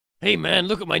Hey man,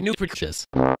 look at my new purchase.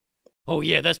 Oh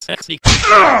yeah, that's sexy.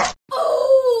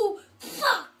 Oh,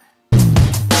 fuck!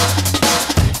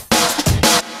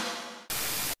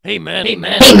 Hey man.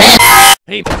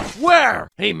 Hey, Where?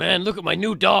 hey man, look at my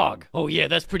new dog. Oh yeah,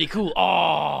 that's pretty cool.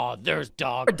 Aw, there's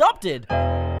dog. Adopted.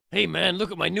 Hey man,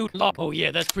 look at my new dog. Oh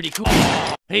yeah, that's pretty cool.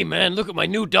 Hey man, look at my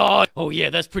new dog. Oh yeah,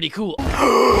 that's pretty cool.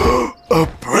 A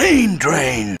brain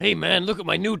drain. Hey man, look at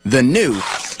my new. The new.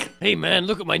 Hey man,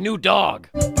 look at my new dog.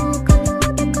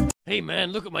 Hey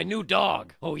man, look at my new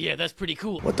dog. Oh yeah, that's pretty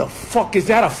cool. What the fuck, is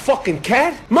that a fucking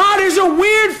cat? Ma, there's a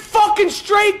weird fucking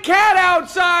stray cat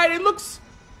outside. It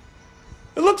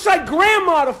looks like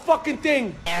Grandma, the fucking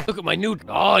thing. Look at my new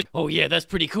dog. Oh yeah, that's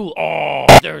pretty cool. Oh,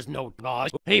 there's no dog.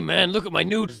 Hey man, look at my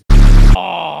new.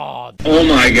 Oh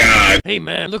my god. Hey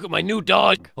man, look at my new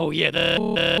dog. Oh yeah,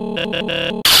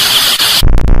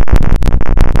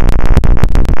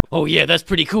 Oh yeah, that's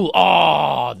pretty cool.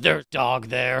 Oh, there's dog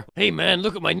there. Hey man,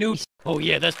 look at my new. Oh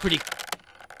yeah, that's pretty.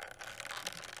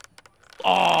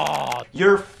 Oh,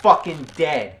 You're fucking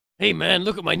dead. hey man,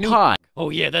 look at my new. Pie. Oh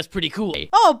yeah, that's pretty cool.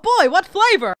 Oh boy, what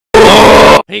flavor?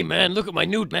 Hey man, look at my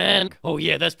new man. Oh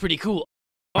yeah, that's pretty cool.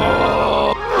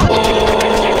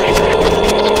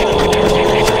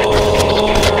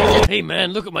 Hey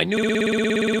man, look at my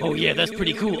new. Oh yeah, that's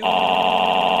pretty cool.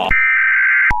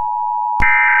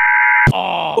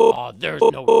 Oh, there's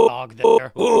no dog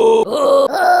there. Oh.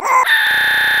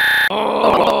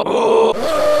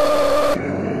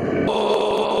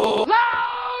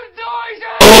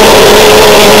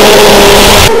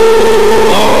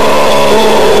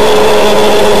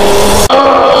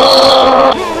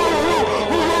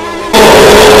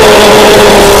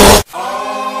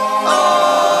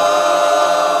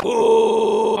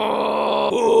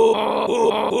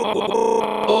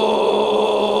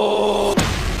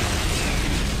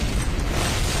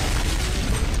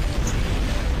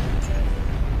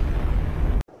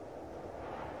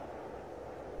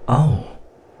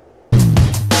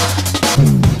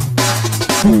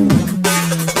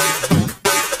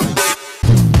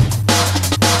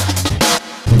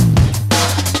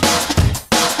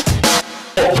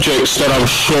 Objects that I've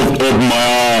shoved up my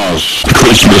ass.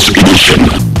 Christmas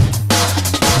edition.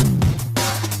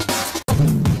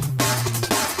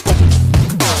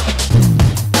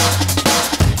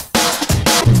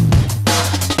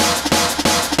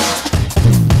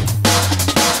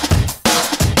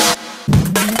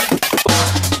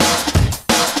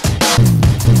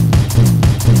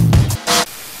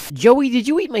 Joey, did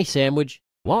you eat my sandwich?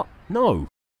 What? No.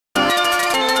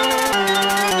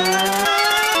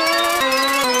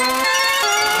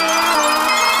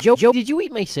 Joe, did you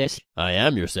eat my sandwich? I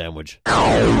am your sandwich.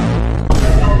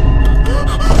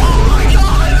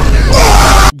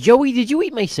 Joey, did you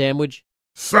eat my sandwich?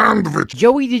 Sandwich.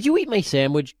 Joey, did you eat my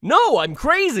sandwich? No, I'm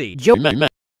crazy. Joey,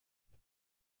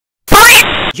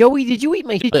 did you eat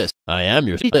my list? I am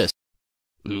your list.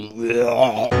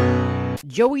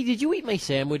 Joey, did you eat my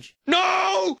sandwich?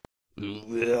 No!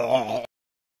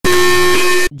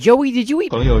 Joey, did you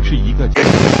eat? Was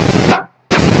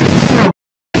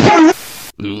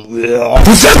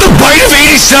that the bite of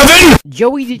 87?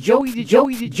 Joey,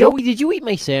 did you eat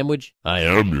my sandwich? I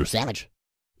am your sandwich.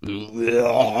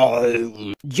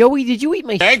 Joey, did you eat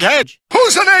my Egghead!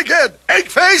 Who's an egghead?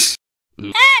 Eggface?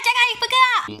 Jangan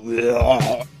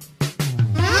pegang!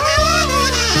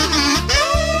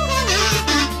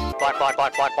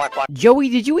 Joey,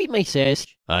 did you eat my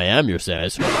sandwich? I am your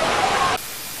sandwich.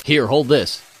 Here, hold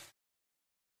this.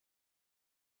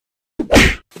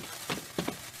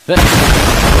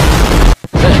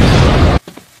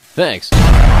 Thanks.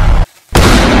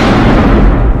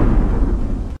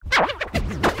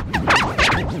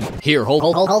 Here,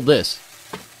 hold this.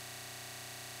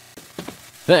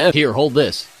 Here, hold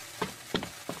this.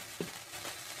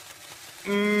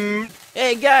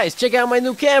 Hey guys, check out my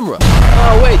new camera.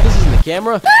 Oh wait, this isn't the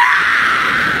camera.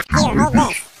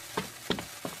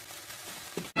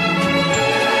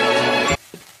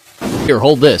 Here,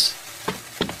 hold this.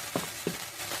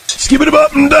 Skip it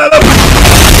up and down.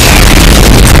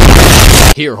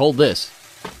 Here, hold this.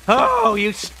 Oh,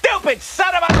 you stupid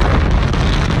son of a...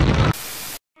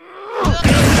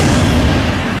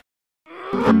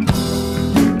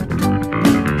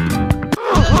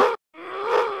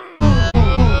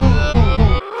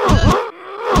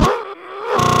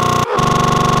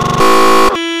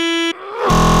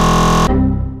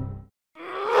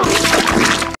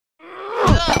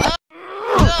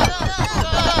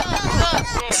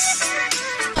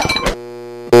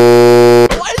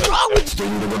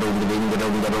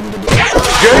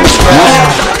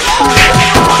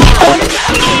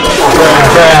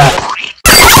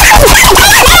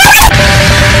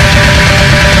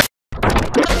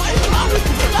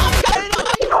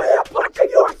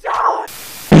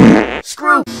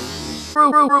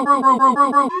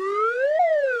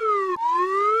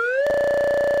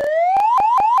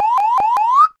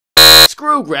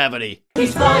 Screw gravity.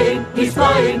 He's flying, he's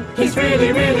flying, he's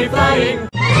really, really flying.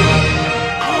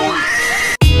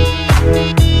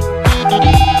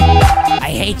 I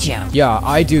hate you. Yeah,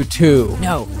 I do too.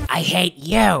 No, I hate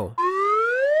you.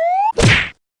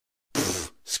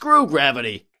 Screw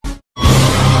gravity.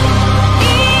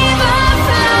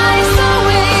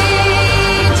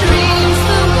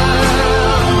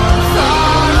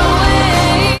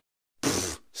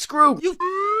 Screw you.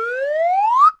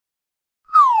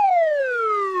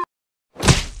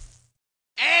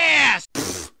 Ass!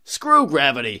 Screw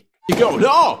gravity. You go,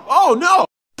 no! Oh, no!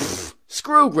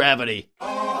 Screw gravity.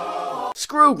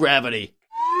 Screw gravity.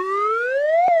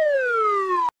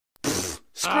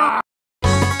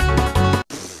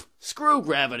 Screw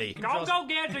gravity. Go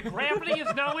get it. Gravity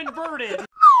is now inverted.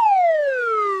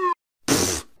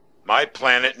 My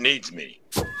planet needs me.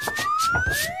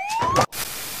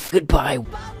 Goodbye.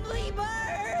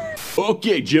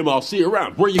 Okay, Jim, I'll see you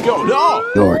around. Where you going?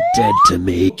 No! You're dead to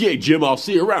me. Okay, Jim, I'll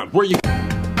see you around. Where you...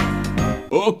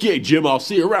 Okay, Jim, I'll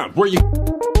see you around. Where you...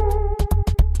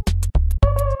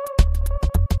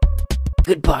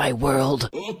 Goodbye, world.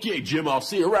 Okay, Jim, I'll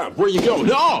see you around. Where you going?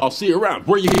 No! I'll see you around.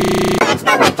 Where you...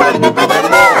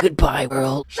 Goodbye,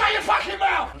 world. Shut your fucking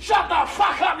mouth! Shut the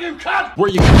fuck up, you cunt! Where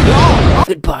you... No!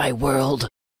 Goodbye, world.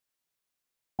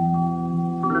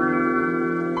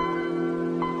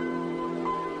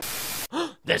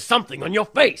 There's something on your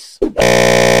face.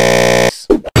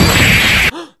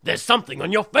 There's something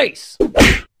on your face.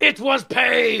 It was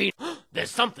pain.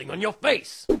 There's something on your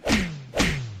face.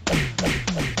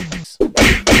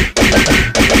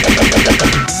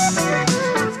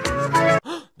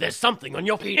 There's something on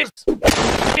your face.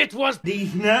 It was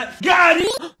these nuts. Got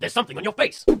it. There's something on your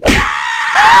face.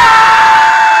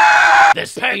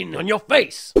 There's pain on your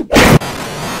face.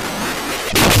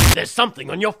 There's something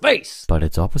on your face. But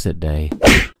it's opposite day.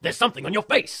 There's something on your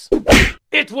face.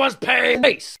 It was pain.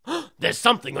 Face. There's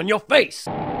something on your face.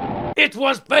 It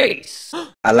was face.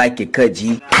 I like it, cut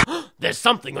G. There's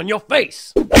something on your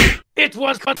face. It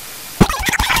was cut.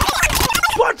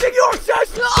 Punching your son!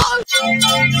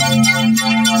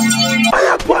 I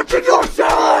am punching your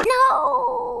son!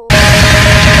 No!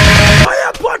 I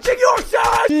am punching your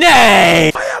son!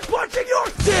 Nay! I am punching your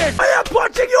son! I am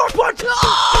punching your punch!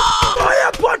 I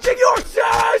am punching your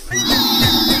son!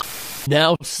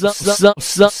 Now, son,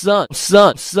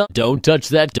 don't touch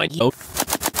that. Don't.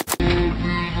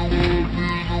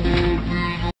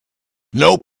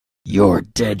 Nope. You're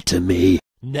dead to me.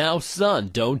 Now, son,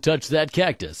 don't touch that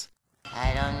cactus.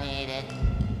 I don't need it.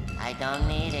 I don't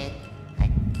need it. I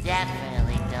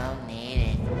definitely don't need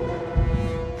it.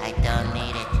 I don't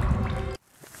need it.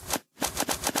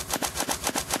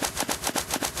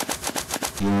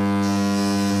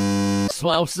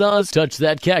 Now, son, touch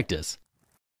that cactus.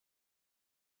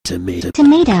 Tomato.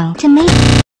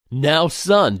 Now,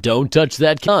 son, don't touch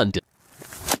that cunt.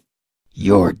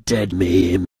 You're dead,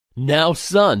 me. Now,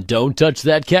 son, don't touch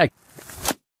that cactus.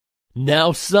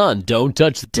 Now, son, don't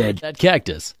touch that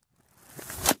cactus.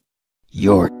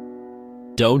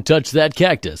 Don't touch that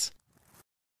cactus.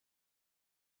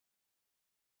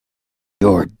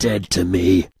 You're dead to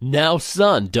me. Now,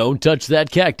 son, don't touch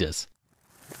that cactus.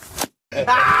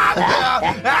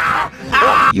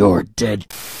 You're dead.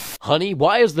 Honey,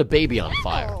 why is the baby on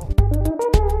fire?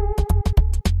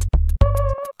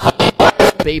 Honey, why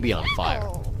is the baby on fire?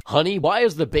 Honey, why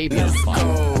is the baby on fire?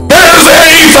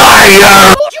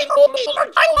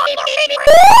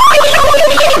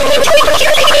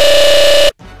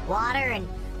 Water and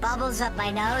bubbles up my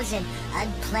nose and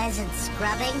unpleasant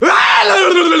scrubbing. Buy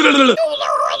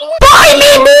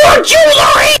me more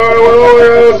jewelry!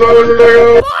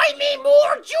 Buy me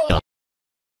more jewelry!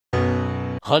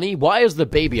 Honey, why is the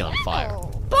baby on fire?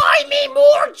 Buy me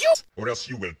more jewelry! Or else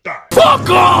you will die. Fuck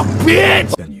off,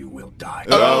 bitch! Then you will die.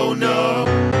 Oh no!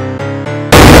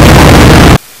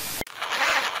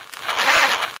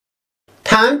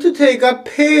 Time to take a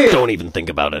piss. Don't even think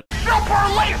about it.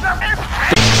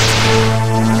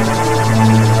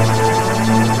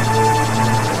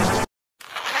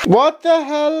 What the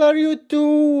hell are you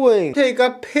doing? Take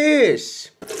a piss.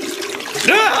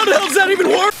 How the hell does that even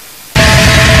work?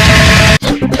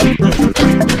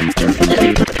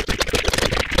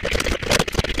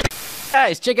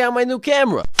 Guys, check out my new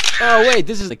camera. Oh, wait,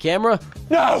 this is the camera?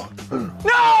 No!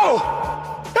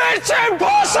 No! It's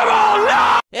impossible!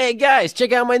 No! Hey, guys,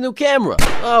 check out my new camera.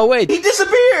 Oh, wait. He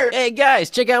disappeared! Hey, guys,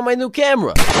 check out my new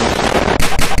camera.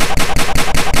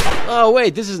 Oh,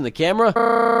 wait, this isn't the camera.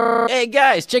 Hey,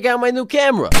 guys, check out my new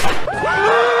camera.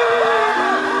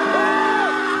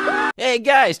 Hey, Hey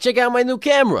guys, check out my new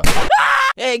camera.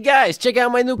 Hey guys, check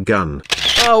out my new gun.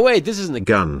 Oh wait, this isn't a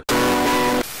Gun.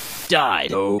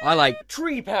 died. Oh, I like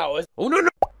Tree powers. oh no no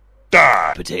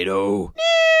Die. potato.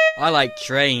 I like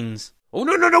trains. Oh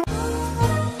no no no.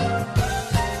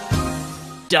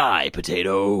 Die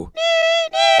potato.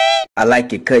 I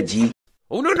like it, cut G.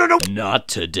 Oh no no no. Not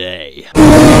today.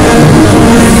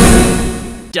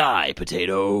 Die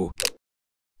potato.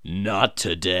 Not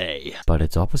today. But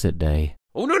it's opposite day.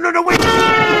 Oh no no no wait.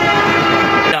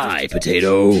 Die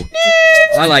potato.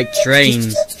 I like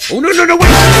trains. Oh no no no wait.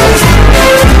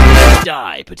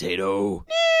 Die potato.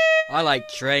 I like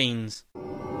trains.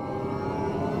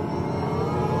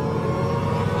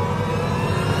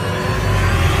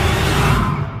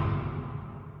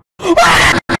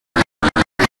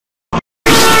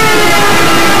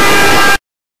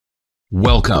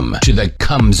 Welcome to the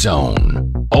cum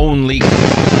zone. Only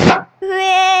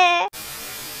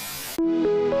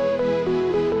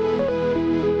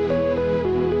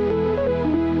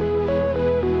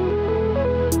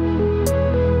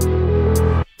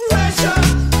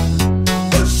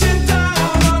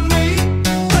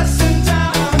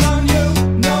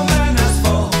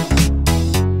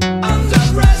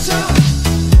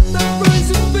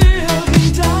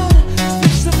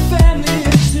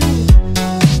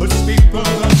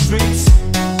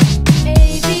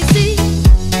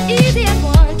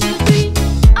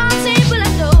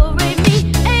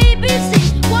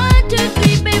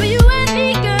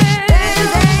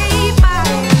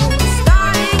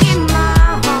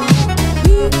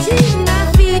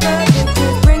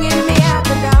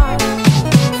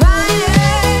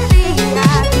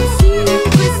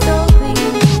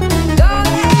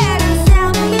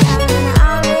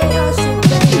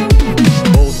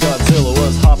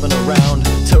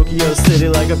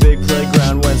like a big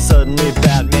playground when suddenly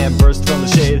Batman burst from the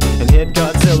shade and hit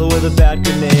Godzilla with a bat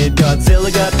grenade.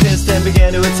 Godzilla got pissed and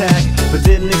began to attack, but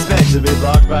didn't expect to be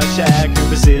blocked by Shaq, who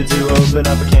proceeded to open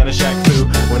up a can of Shaq Fu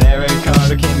when Aaron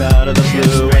Carter came out of the blue.